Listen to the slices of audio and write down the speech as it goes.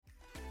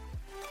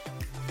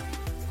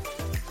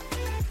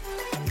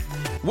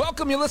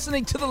Welcome. You're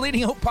listening to the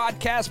Leading Hope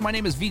Podcast. My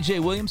name is VJ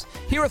Williams,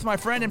 here with my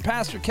friend and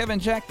pastor Kevin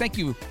Jack. Thank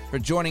you for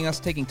joining us,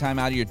 taking time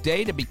out of your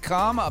day to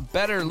become a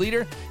better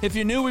leader. If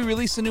you're new, we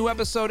release a new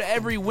episode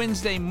every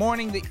Wednesday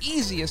morning. The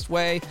easiest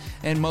way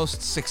and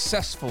most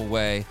successful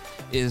way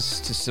is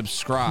to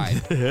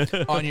subscribe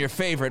on your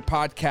favorite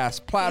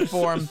podcast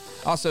platform.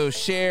 Also,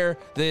 share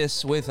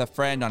this with a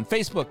friend on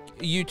Facebook,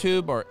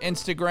 YouTube, or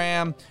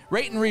Instagram.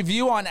 Rate and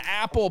review on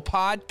Apple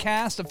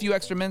Podcasts. A few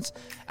extra minutes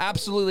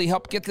absolutely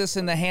help get this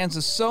in the hands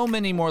of so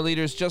many more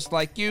leaders just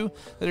like you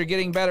that are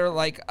getting better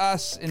like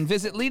us. And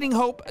visit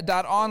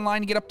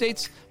leadinghope.online to get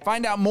updates.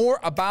 Find out more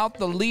about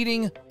the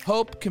Leading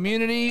Hope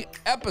community.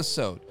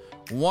 Episode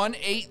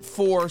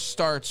 184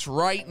 starts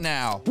right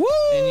now. Woo!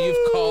 And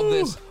you've called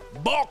this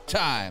bulk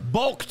time.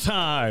 Bulk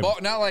time.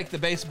 Not like the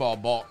baseball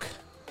bulk.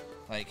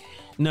 Like...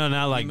 No,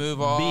 not like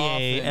move off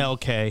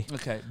B-A-L-K.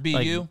 Okay,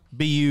 B-U? Like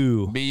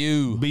B-U.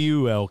 B-U.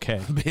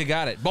 B-U-L-K. You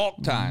got it.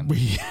 Bulk time.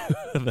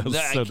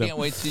 I can't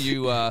wait till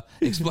you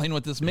explain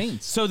what this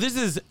means. So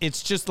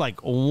it's just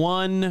like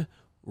one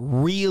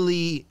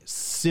really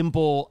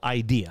simple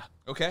idea.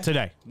 Okay.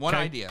 Today. One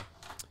idea.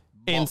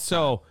 And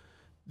so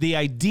the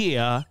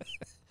idea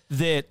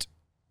that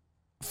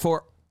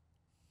for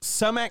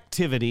some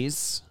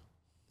activities,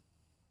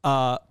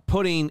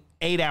 putting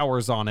 8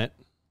 hours on it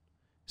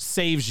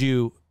saves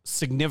you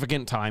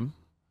significant time.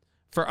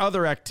 For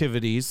other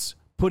activities,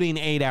 putting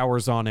 8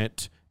 hours on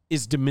it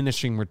is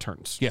diminishing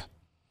returns. Yeah.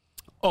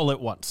 All at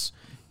once.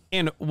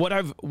 And what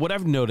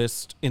I've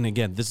noticed, and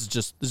again, this is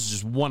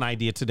just one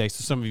idea today,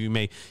 so some of you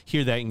may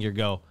hear that and you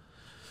go,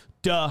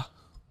 duh,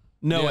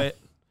 know it.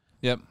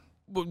 Yep.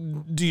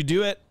 Do you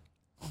do it?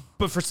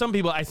 But for some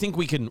people, I think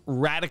we can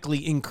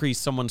radically increase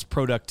someone's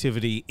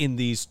productivity in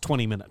these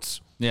 20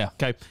 minutes. Yeah.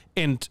 Okay.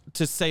 And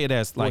to say it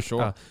as like,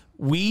 sure.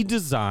 We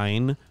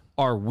design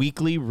our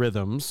weekly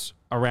rhythms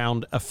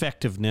around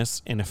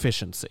effectiveness and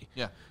efficiency.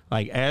 Yeah.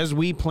 Like as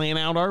we plan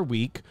out our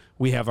week,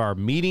 we have our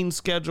meeting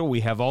schedule. We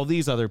have all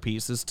these other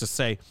pieces to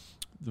say,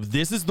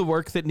 this is the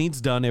work that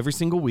needs done every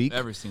single week.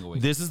 Every single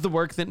week. This is the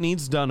work that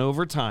needs done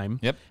over time.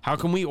 Yep. How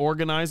can we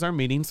organize our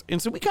meetings? And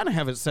so we kind of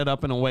have it set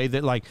up in a way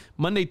that like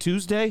Monday,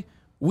 Tuesday,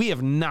 we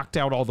have knocked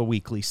out all the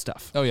weekly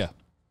stuff. Oh, yeah.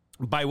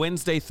 By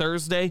Wednesday,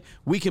 Thursday,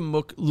 we can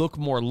look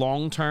more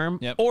long-term.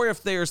 Yep. Or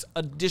if there's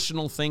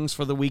additional things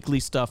for the weekly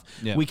stuff,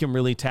 we can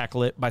really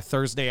tackle it. By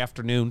Thursday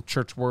afternoon,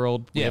 Church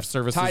World, we have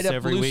services tied up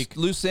every week.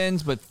 Loose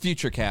ends, but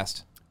future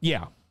cast.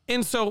 Yeah.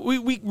 And so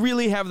we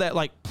really have that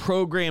like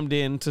programmed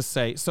in to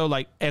say, so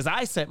like as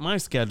I set my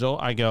schedule,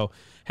 I go,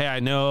 hey,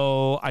 I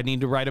know I need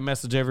to write a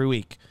message every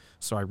week.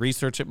 So I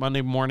research it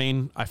Monday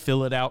morning. I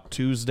fill it out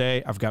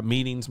Tuesday. I've got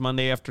meetings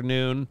Monday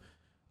afternoon.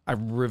 I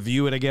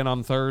review it again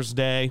on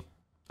Thursday.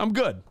 I'm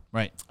good.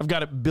 Right. I've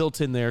got it built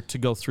in there to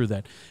go through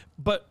that.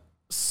 But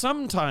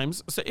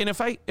sometimes, and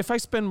if I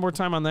spend more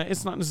time on that,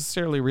 it's not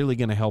necessarily really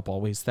going to help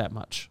always that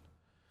much.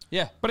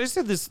 Yeah. But I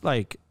said this,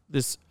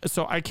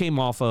 so I came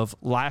off of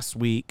last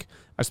week.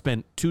 I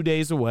spent 2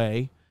 days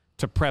away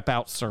to prep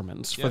out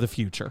sermons for the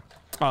future,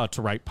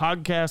 to write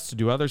podcasts, to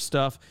do other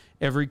stuff.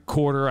 Every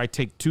quarter, I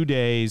take 2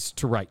 days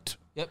to write.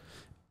 Yep.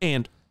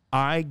 And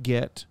I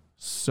get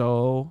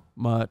so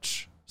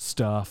much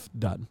stuff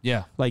done.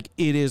 Yeah. Like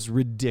it is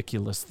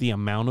ridiculous the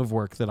amount of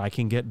work that I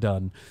can get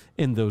done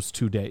in those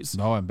 2 days.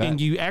 No, I bet.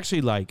 And you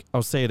actually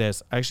I'll say it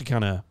as, I actually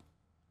kind of,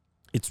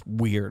 it's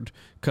weird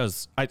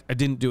because I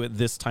didn't do it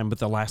this time, but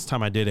the last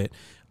time I did it,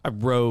 I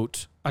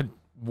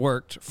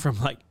worked from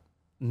like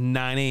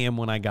 9 a.m.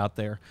 when I got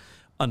there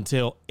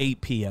until 8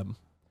 p.m.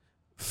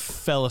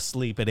 Fell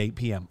asleep at 8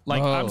 p.m.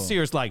 Like I'm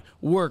serious, like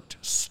worked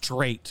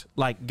straight,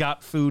 like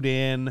got food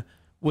in,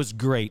 was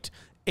great.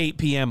 8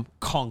 p.m.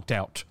 conked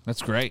out.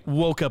 That's great.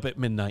 Woke up at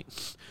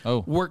midnight.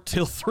 Oh. Worked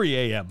till 3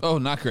 a.m. Oh,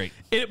 not great.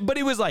 But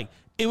it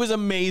was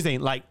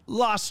amazing. Like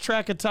lost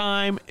track of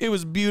time. It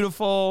was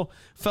beautiful.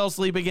 Fell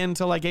asleep again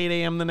till like 8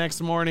 a.m. the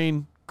next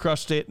morning.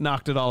 Crushed it.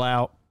 Knocked it all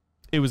out.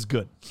 It was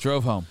good.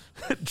 Drove home.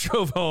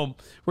 Drove home.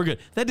 We're good.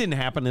 That didn't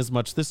happen as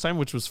much this time,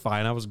 which was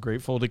fine. I was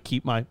grateful to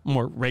keep my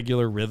more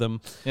regular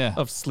rhythm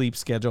of sleep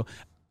schedule.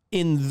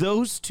 In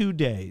those 2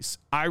 days,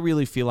 I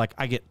really feel like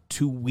I get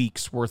 2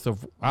 weeks worth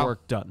of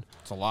work done.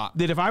 It's a lot.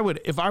 That if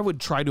I would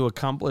try to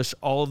accomplish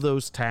all of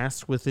those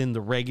tasks within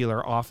the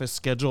regular office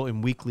schedule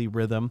and weekly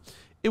rhythm,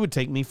 it would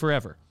take me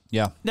forever.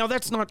 Yeah. Now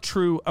that's not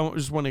true. I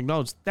just want to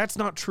acknowledge that's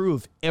not true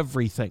of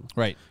everything.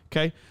 Right.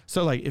 Okay.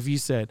 So like if you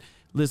said,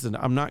 listen,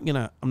 I'm not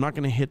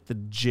gonna hit the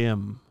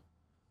gym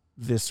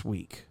this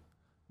week,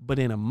 but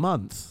in a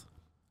month,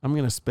 I'm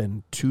going to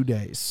spend 2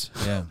 days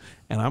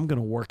and I'm going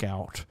to work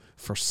out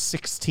for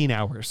 16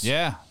 hours.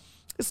 Yeah.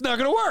 It's not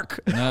going to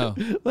work. No.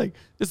 Like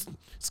it's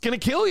going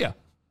to kill you.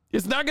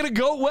 It's not going to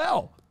go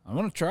well. I'm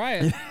going to try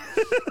it.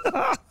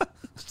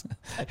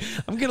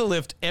 I'm going to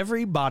lift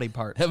every body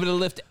part. I'm going to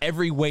lift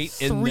every weight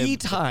three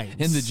times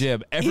in the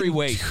gym. Every in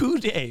weight. 2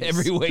 days.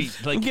 Every weight.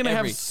 Like I'm going to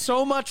have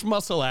so much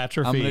muscle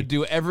atrophy. I'm going to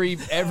do every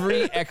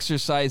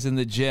exercise in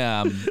the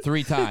gym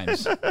 3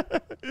 times.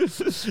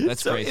 That's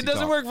so crazy. It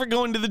doesn't work for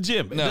going to the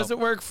gym. No. It doesn't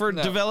work for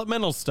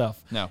developmental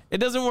stuff. No. It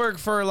doesn't work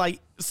for like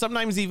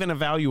sometimes even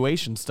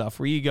evaluation stuff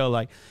where you go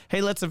like,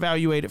 hey, let's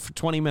evaluate it for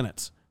 20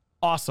 minutes.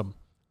 Awesome.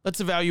 Let's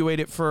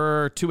evaluate it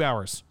for 2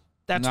 hours.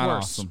 That's Not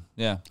worse. Awesome.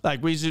 Yeah.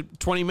 Like we should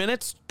 20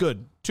 minutes,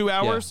 good. 2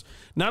 hours.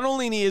 Yeah. Not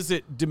only is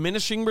it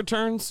diminishing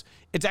returns,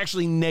 it's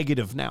actually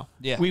negative now.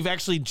 Yeah. We've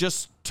actually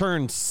just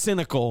turned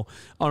cynical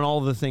on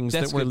all the things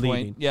that we're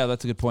leading. Point. Yeah,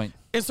 that's a good point.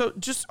 And so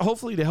just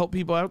hopefully to help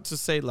people out to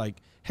say like,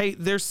 hey,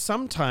 there's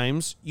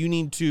sometimes you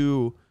need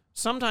to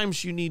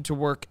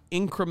work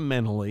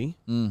incrementally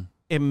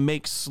and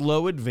make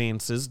slow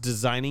advances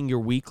designing your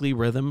weekly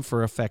rhythm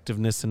for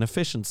effectiveness and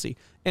efficiency.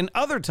 And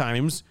other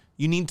times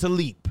you need to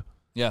leap.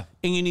 Yeah.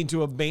 And you need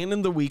to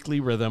abandon the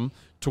weekly rhythm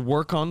to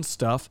work on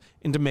stuff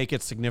and to make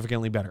it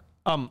significantly better.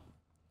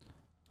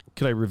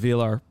 Could I reveal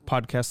our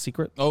podcast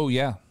secret? Oh,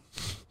 yeah.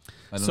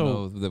 I don't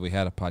know that we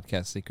had a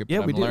podcast secret,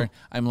 but we do.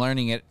 I'm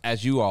learning it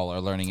as you all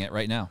are learning it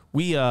right now.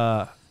 We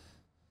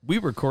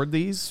record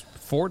these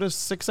 4 to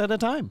 6 at a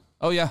time.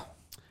 Oh, yeah.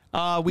 We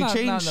not that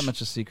change. much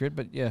a secret,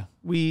 but yeah.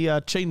 We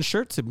change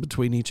shirts in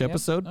between each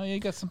episode. Oh, yeah, you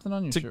got something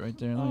on your shirt right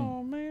there.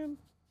 Oh, man.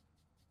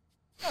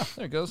 Oh,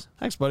 there it goes.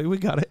 Thanks, buddy. We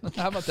got it.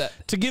 How about that?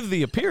 To give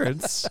the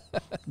appearance,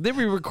 then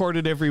we record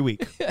it every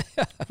week.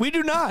 We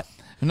do not.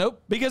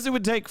 Nope. Because it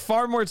would take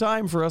far more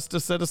time for us to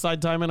set aside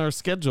time in our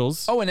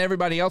schedules. Oh, and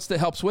everybody else that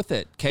helps with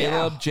it.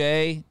 Caleb,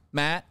 Jay,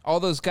 Matt,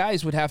 all those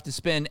guys would have to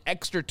spend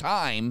extra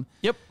time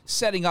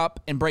setting up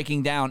and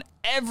breaking down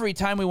every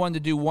time we wanted to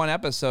do one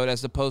episode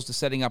as opposed to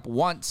setting up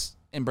once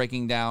and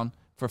breaking down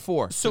for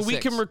 4. So we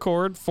can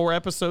record 4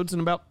 episodes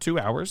in about 2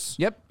 hours.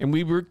 Yep. And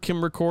we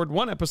can record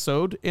 1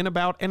 episode in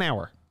about an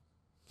hour.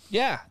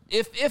 Yeah.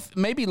 If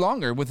maybe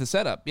longer with the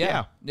setup.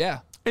 Yeah.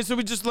 And so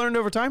we just learned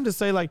over time to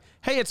say like,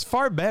 hey, it's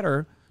far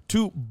better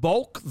to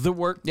bulk the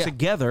work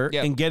together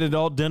and get it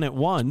all done at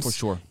once. For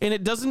sure. And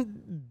it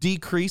doesn't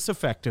decrease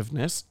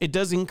effectiveness. It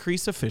does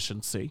increase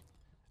efficiency.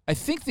 I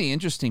think the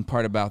interesting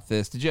part about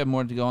this, did you have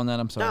more to go on that?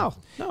 I'm sorry.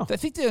 No. I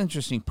think the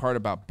interesting part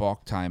about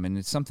bulk time, and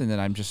it's something that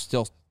I'm just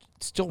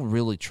still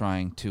really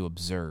trying to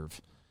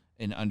observe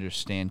and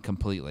understand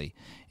completely,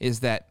 is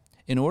that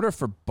in order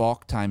for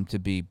bulk time to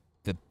be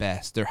the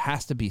best, there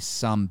has to be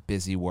some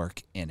busy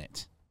work in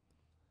it.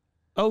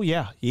 Oh,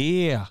 yeah.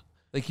 Yeah.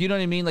 Like, you know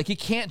what I mean? Like, you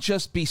can't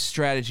just be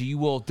strategy. You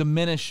will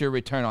diminish your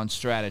return on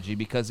strategy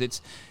because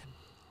it's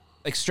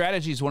like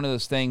strategy is one of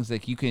those things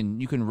like you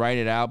can write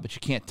it out, but you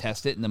can't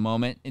test it in the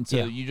moment. And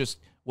so you just,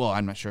 well,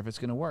 I'm not sure if it's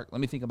going to work.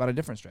 Let me think about a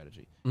different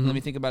strategy. Let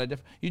me think about a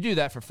different. You do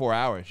that for 4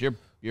 hours. You're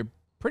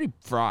pretty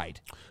fried.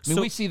 I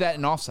mean, we see that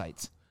in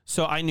offsites.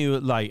 So I knew,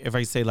 like, if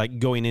I say, like,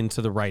 going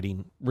into the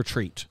writing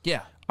retreat.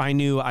 Yeah. I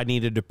knew I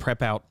needed to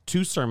prep out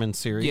 2 sermon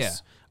series. Yeah.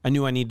 I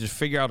knew I needed to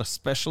figure out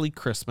especially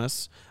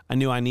Christmas. I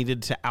knew I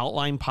needed to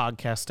outline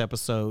podcast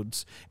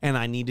episodes, and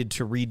I needed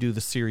to redo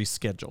the series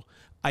schedule.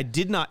 I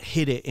did not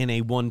hit it in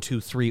a 1, 2,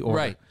 3 order.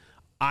 Right.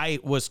 I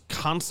was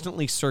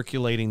constantly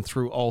circulating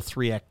through all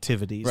 3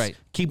 activities, right,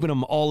 keeping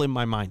them all in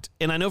my mind.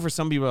 And I know for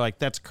some people are like,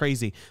 that's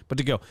crazy. But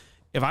to go,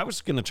 if I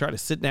was going to try to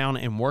sit down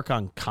and work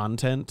on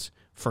content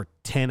for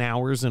 10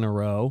 hours in a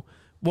row,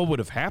 what would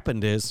have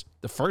happened is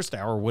the first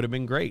hour would have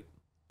been great.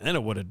 And then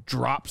it would have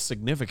dropped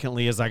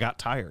significantly as I got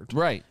tired.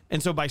 Right.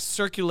 And so by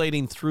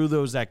circulating through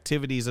those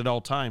activities at all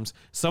times,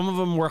 some of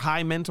them were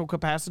high mental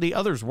capacity,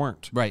 others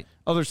weren't. Right.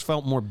 Others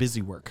felt more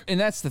busy work. And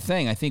that's the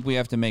thing. I think we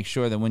have to make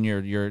sure that when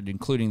you're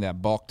including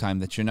that bulk time,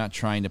 that you're not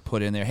trying to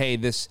put in there, hey,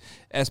 this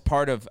as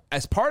part of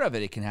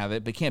it can have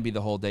it, but it can't be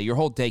the whole day. Your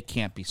whole day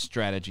can't be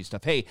strategy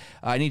stuff. Hey,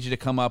 I need you to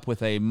come up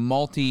with a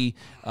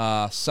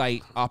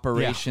multi-site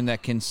operation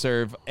that can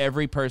serve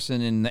every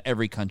person in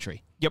every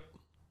country. Yep.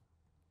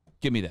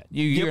 Give me that.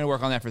 You're going to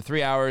work on that for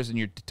 3 hours and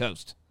you're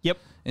toast. Yep.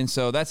 And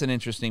so that's an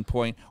interesting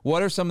point.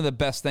 What are some of the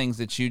best things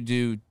that you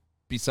do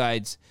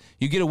besides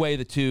you get away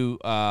the 2?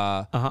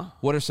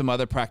 What are some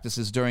other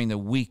practices during the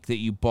week that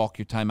you bulk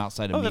your time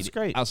outside of that's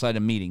great. Outside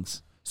of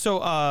meetings?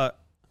 So how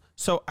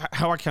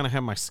I kind of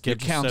have my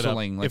schedule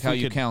counseling, set up, like how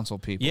you counsel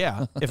people.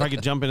 Yeah. If I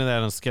could jump into that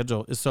on a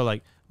schedule. So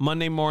like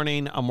Monday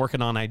morning, I'm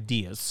working on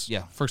ideas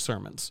for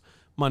sermons.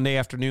 Monday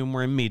afternoon,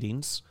 we're in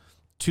meetings.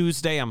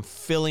 Tuesday, I'm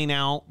filling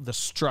out the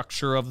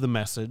structure of the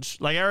message.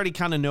 Like, I already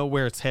kind of know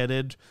where it's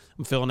headed.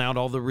 I'm filling out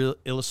all the real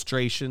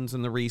illustrations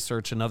and the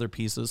research and other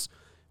pieces.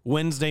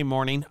 Wednesday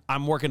morning,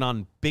 I'm working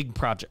on big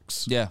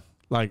projects. Yeah.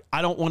 Like,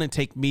 I don't want to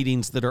take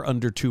meetings that are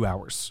under 2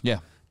 hours. Yeah.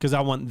 Because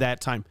I want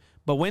that time.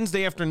 But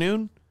Wednesday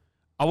afternoon,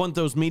 I want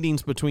those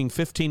meetings between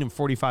 15 and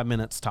 45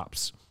 minutes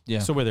tops. Yeah.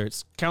 So whether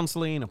it's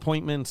counseling,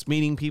 appointments,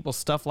 meeting people,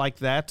 stuff like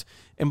that.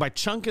 And by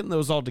chunking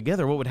those all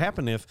together, what would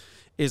happen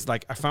is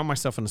like I found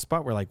myself in a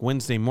spot where like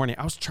Wednesday morning,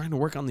 I was trying to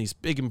work on these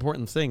big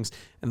important things.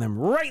 And then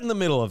right in the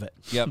middle of it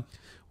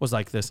was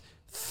like this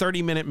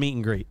 30-minute meet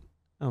and greet.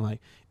 I'm like,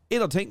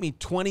 it'll take me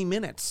 20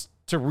 minutes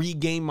to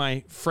regain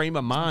my frame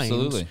of mind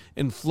Absolutely.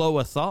 and flow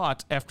of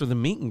thought after the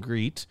meet and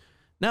greet.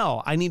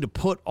 No, I need to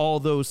put all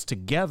those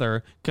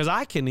together because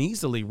I can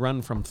easily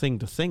run from thing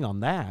to thing on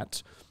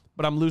that,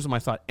 but I'm losing my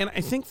thought. And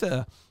I think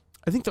the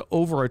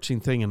overarching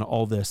thing in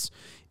all this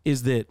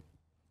is that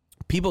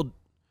people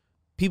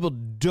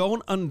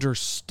don't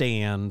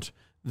understand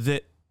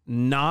that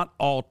not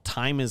all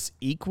time is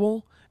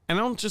equal. And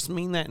I don't just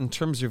mean that in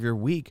terms of your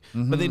week,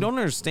 but they don't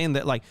understand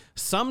that, like,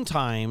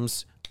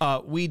 sometimes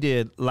we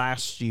did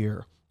last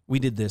year,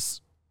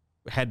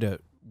 had to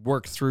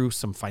work through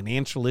some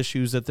financial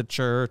issues at the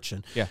church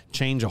and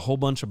change a whole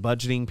bunch of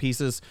budgeting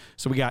pieces.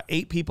 So we got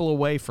 8 people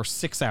away for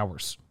 6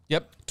 hours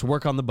to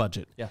work on the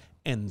budget. Yeah.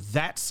 And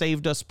that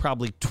saved us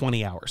probably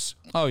 20 hours.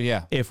 Oh,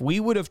 yeah. If we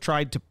would have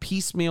tried to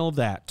piecemeal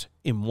that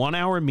in 1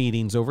 hour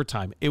meetings over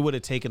time, it would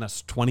have taken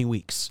us 20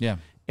 weeks. Yeah.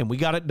 And we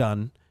got it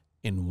done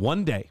in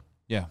 1 day.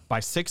 Yeah. By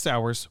 6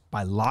 hours,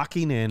 by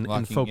locking in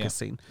and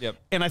focusing. Yep.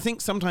 And I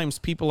think sometimes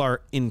people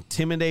are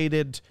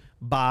intimidated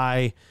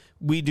by,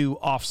 we do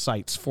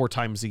offsites 4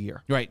 times a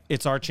year. Right.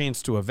 It's our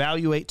chance to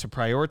evaluate, to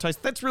prioritize.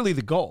 That's really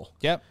the goal.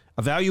 Yep.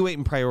 Evaluate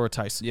and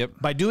prioritize. Yep.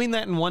 By doing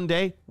that in 1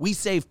 day, we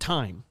save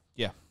time.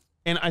 Yeah.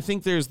 And I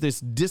think there's this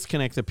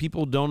disconnect that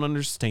people don't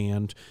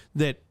understand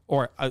that,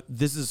 or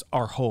this is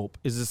our hope,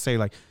 is to say,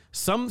 like,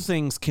 some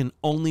things can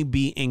only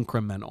be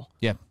incremental.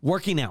 Yeah.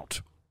 Working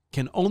out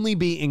can only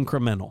be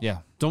incremental. Yeah.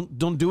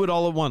 Don't do it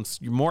all at once.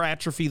 You're more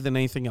atrophy than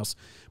anything else.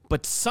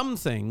 But some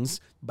things,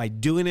 by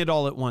doing it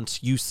all at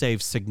once, you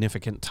save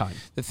significant time.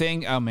 The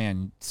thing, oh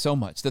man, so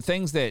much. The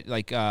things that,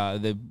 like,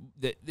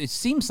 it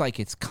seems like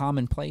it's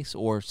commonplace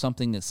or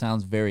something that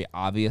sounds very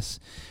obvious,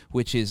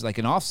 which is like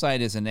an offsite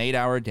is an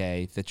 8-hour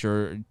day that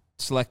your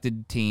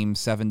selected team,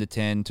 7 to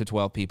 10 to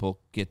 12 people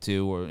get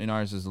to, or in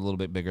ours is a little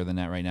bit bigger than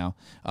that right now.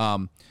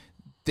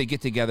 They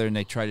get together and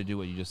they try to do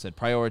what you just said,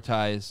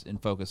 prioritize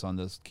and focus on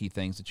those key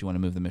things that you want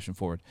to move the mission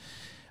forward.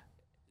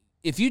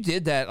 If you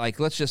did that, like,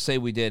 let's just say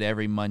we did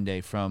every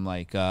Monday from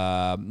 1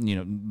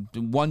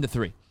 to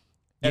 3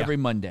 every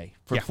Monday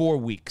for 4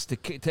 weeks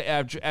to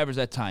average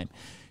that time.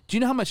 Do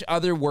you know how much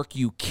other work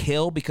you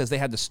kill because they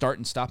had to start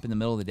and stop in the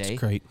middle of the day? It's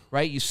great.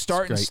 Right? You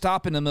start and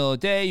stop in the middle of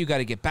the day. You got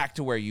to get back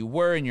to where you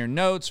were in your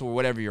notes or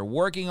whatever you're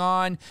working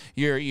on.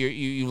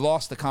 You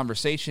lost the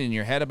conversation in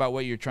your head about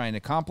what you're trying to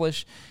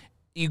accomplish.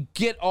 You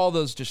get all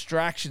those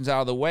distractions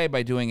out of the way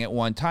by doing it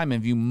one time, and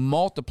if you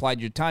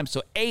multiplied your time,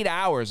 so 8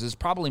 hours is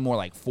probably more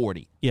like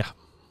 40. Yeah.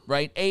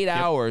 Right? 8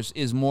 hours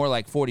is more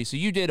like 40. So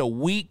you did a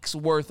week's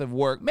worth of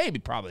work, maybe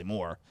probably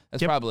more.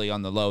 That's probably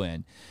on the low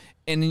end.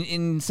 And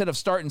instead of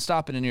starting and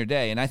stopping in your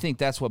day, and I think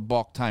that's what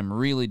bulk time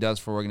really does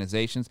for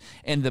organizations.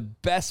 And the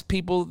best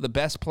people, the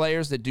best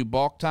players that do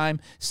bulk time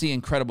see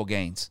incredible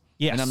gains.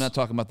 Yes. And I'm not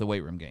talking about the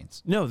weight room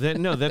gains. No,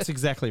 that's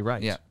exactly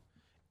right. Yeah.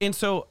 And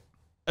so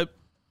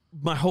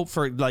my hope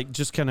for, like,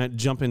 just kind of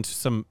jump into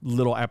some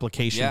little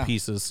application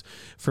pieces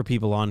for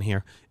people on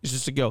here is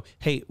just to go,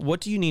 hey, what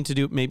do you need to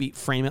do? Maybe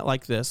frame it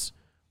like this.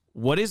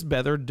 What is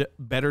better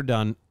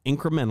done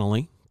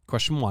incrementally?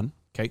 Question 1.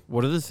 Okay.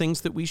 What are the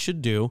things that we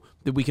should do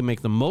that we can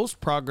make the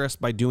most progress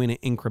by doing it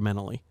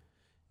incrementally?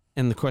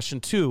 And the question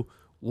 2,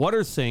 what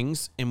are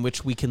things in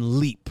which we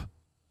can leap?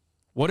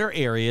 What are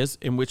areas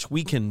in which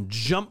we can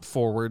jump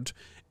forward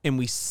and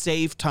we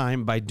save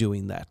time by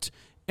doing that?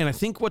 And I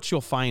think what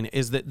you'll find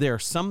is that there are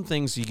some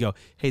things you go,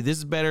 hey, this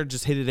is better,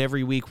 just hit it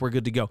every week, we're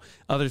good to go.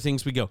 Other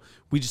things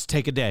we just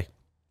take a day.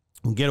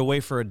 We get away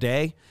for a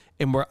day,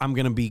 and I'm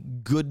going to be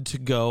good to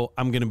go.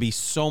 I'm going to be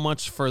so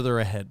much further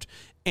ahead.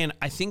 And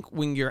I think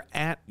when you're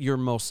at your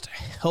most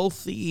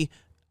healthy,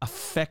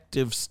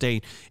 effective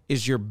state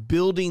is you're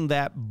building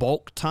that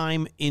bulk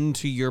time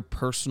into your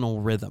personal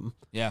rhythm.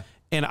 Yeah.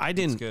 And I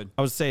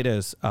would say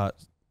this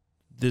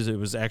it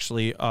was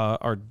actually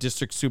our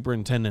district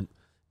superintendent,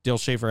 Dale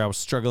Schaefer. I was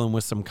struggling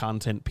with some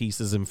content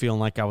pieces and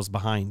feeling like I was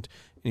behind.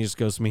 And he just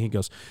goes to me, he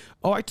goes,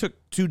 oh, I took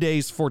 2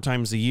 days 4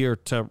 times a year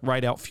to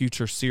write out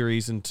future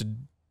series and to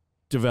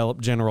develop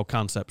general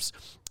concepts.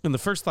 And the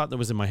first thought that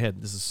was in my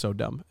head, this is so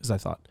dumb, is I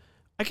thought,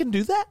 I can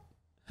do that?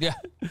 Yeah.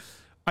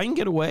 I can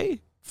get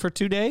away for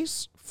 2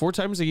 days 4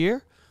 times a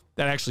year?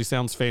 That actually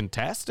sounds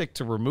fantastic,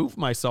 to remove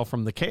myself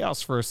from the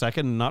chaos for a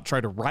second and not try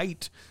to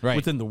write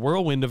within the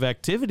whirlwind of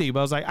activity.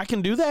 But I was like, I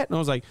can do that? And I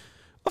was like,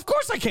 of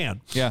course I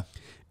can. Yeah.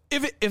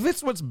 If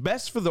it's what's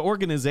best for the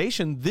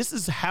organization, this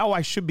is how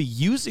I should be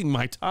using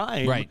my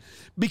time,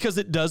 because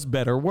it does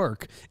better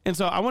work. And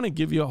so I want to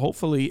give you,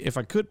 hopefully, if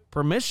I could,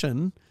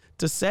 permission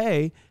to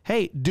say,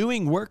 hey,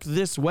 doing work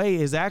this way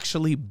is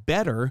actually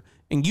better.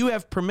 And you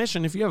have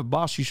permission. If you have a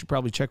boss, you should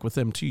probably check with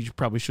them too. You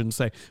probably shouldn't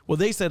say, well,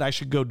 they said I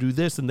should go do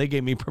this and they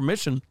gave me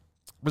permission.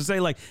 But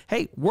say, like,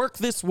 hey, work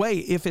this way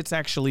if it's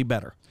actually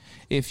better.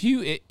 And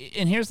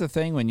here's the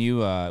thing, when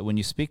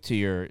you speak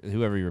to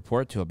whoever you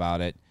report to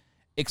about it,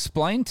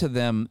 explain to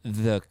them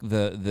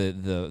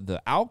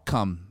the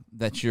outcome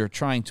that you're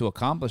trying to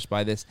accomplish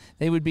by this,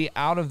 they would be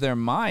out of their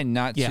mind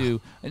not to.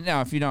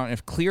 Now, if you don't,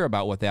 if clear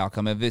about what the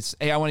outcome, if it's,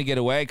 hey, I want to get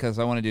away because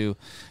I want to do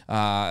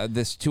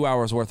this 2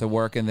 hours worth of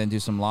work and then do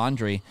some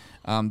laundry,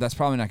 that's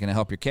probably not going to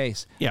help your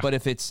case. Yeah. But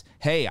if it's,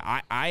 hey,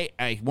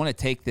 I want to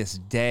take this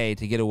day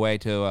to get away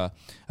to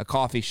a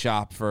coffee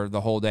shop for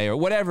the whole day or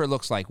whatever it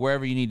looks like,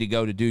 wherever you need to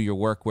go to do your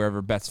work,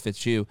 wherever best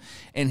fits you.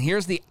 And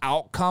here's the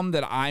outcome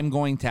that I'm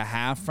going to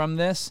have from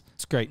this.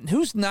 It's great.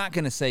 Who's not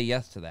going to say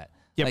yes to that?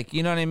 Yep. Like,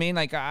 you know what I mean?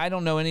 Like, I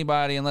don't know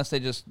anybody unless they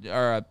just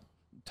are a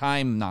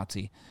time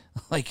Nazi.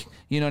 Like,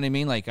 you know what I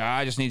mean? Like,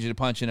 I just need you to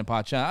punch in a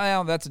pot shot.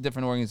 Well, that's a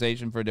different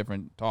organization for a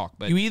different talk.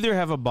 But You either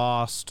have a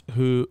boss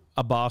who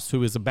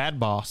is a bad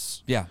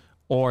boss, yeah,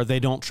 or they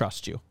don't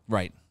trust you.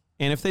 right.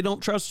 And if they don't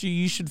trust you,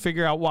 you should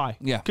figure out why.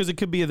 Yeah. Because it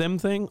could be a them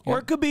thing or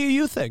it could be a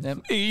you thing.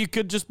 Yep. You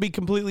could just be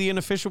completely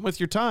inefficient with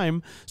your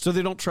time, so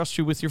they don't trust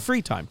you with your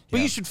free time. But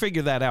Yeah. you should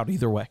figure that out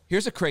either way.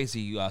 Here's a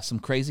crazy, some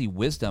crazy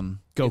wisdom.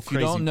 Go if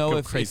crazy. You don't know Go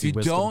if crazy you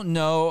wisdom. don't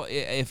know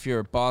if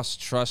your boss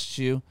trusts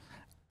you,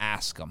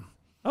 ask them.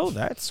 Oh,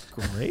 that's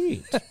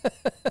great.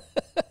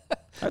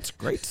 That's a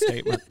great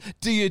statement.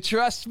 Do you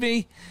trust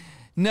me?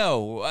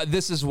 No,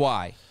 this is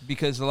why.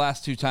 Because the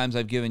last 2 times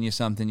I've given you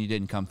something, you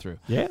didn't come through.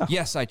 Yeah.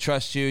 Yes, I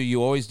trust you.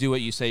 You always do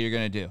what you say you're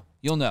going to do.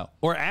 You'll know.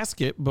 Or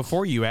ask it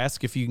before you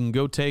ask if you can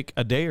go take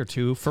a day or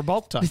 2 for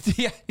bulk time.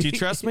 Yeah. Do you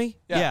trust me?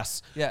 Yeah.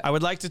 Yes. Yeah. I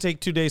would like to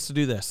take 2 days to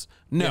do this.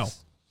 No.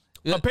 Yes.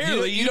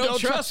 Apparently, you don't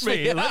trust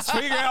me. Let's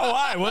figure out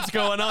why. What's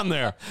going on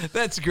there?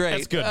 That's great.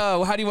 That's good.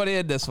 Oh, how do you want to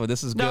end this one?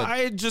 This is good. No,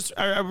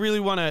 I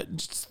really want to,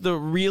 just the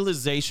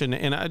realization,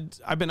 and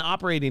I've been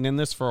operating in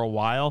this for a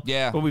while,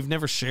 Yeah. but we've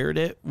never shared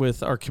it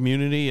with our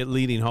community at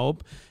Leading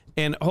Hope.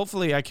 And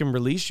hopefully I can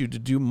release you to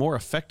do more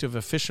effective,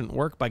 efficient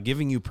work by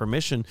giving you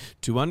permission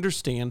to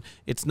understand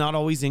it's not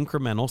always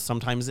incremental.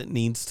 Sometimes it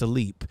needs to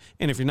leap.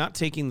 And if you're not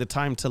taking the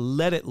time to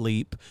let it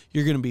leap,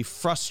 you're going to be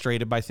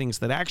frustrated by things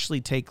that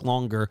actually take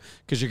longer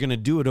because you're going to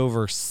do it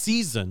over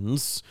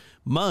seasons,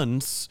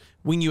 months,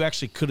 when you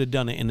actually could have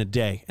done it in a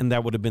day, and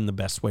that would have been the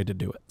best way to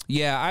do it.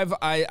 Yeah,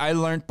 I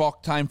learned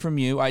bulk time from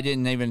you. I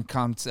didn't even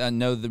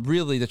know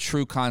the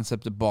true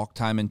concept of bulk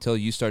time until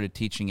you started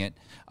teaching it.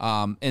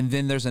 And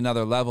then there's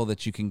another level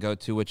that you can go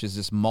to, which is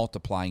just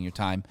multiplying your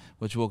time,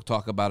 which we'll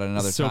talk about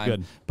another So time.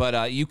 good.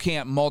 But you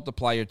can't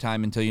multiply your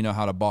time until you know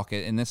how to bulk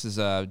it. And this is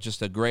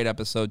just a great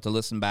episode to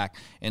listen back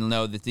and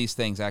know that these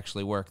things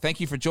actually work. Thank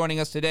you for joining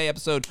us today,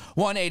 episode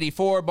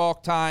 184,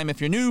 bulk time. If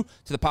you're new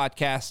to the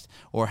podcast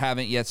or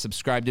haven't yet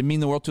subscribed, it'd mean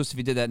the world to us if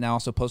you did that now.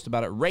 Also post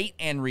about it, rate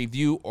and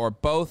review, or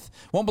both.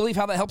 Won't believe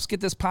how that helps get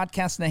this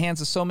podcast in the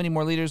hands of so many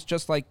more leaders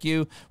just like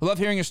you. We love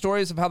hearing your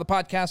stories of how the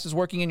podcast is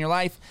working in your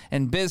life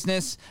and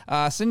business.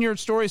 Send your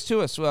stories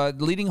to us,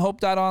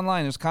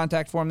 leadinghope.online. There's a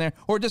contact form there,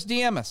 or just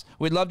DM us.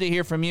 We'd love to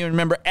hear from you. And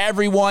remember,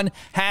 everyone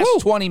has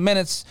 20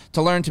 minutes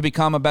to learn to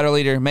become a better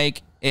leader.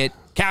 Make it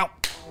count.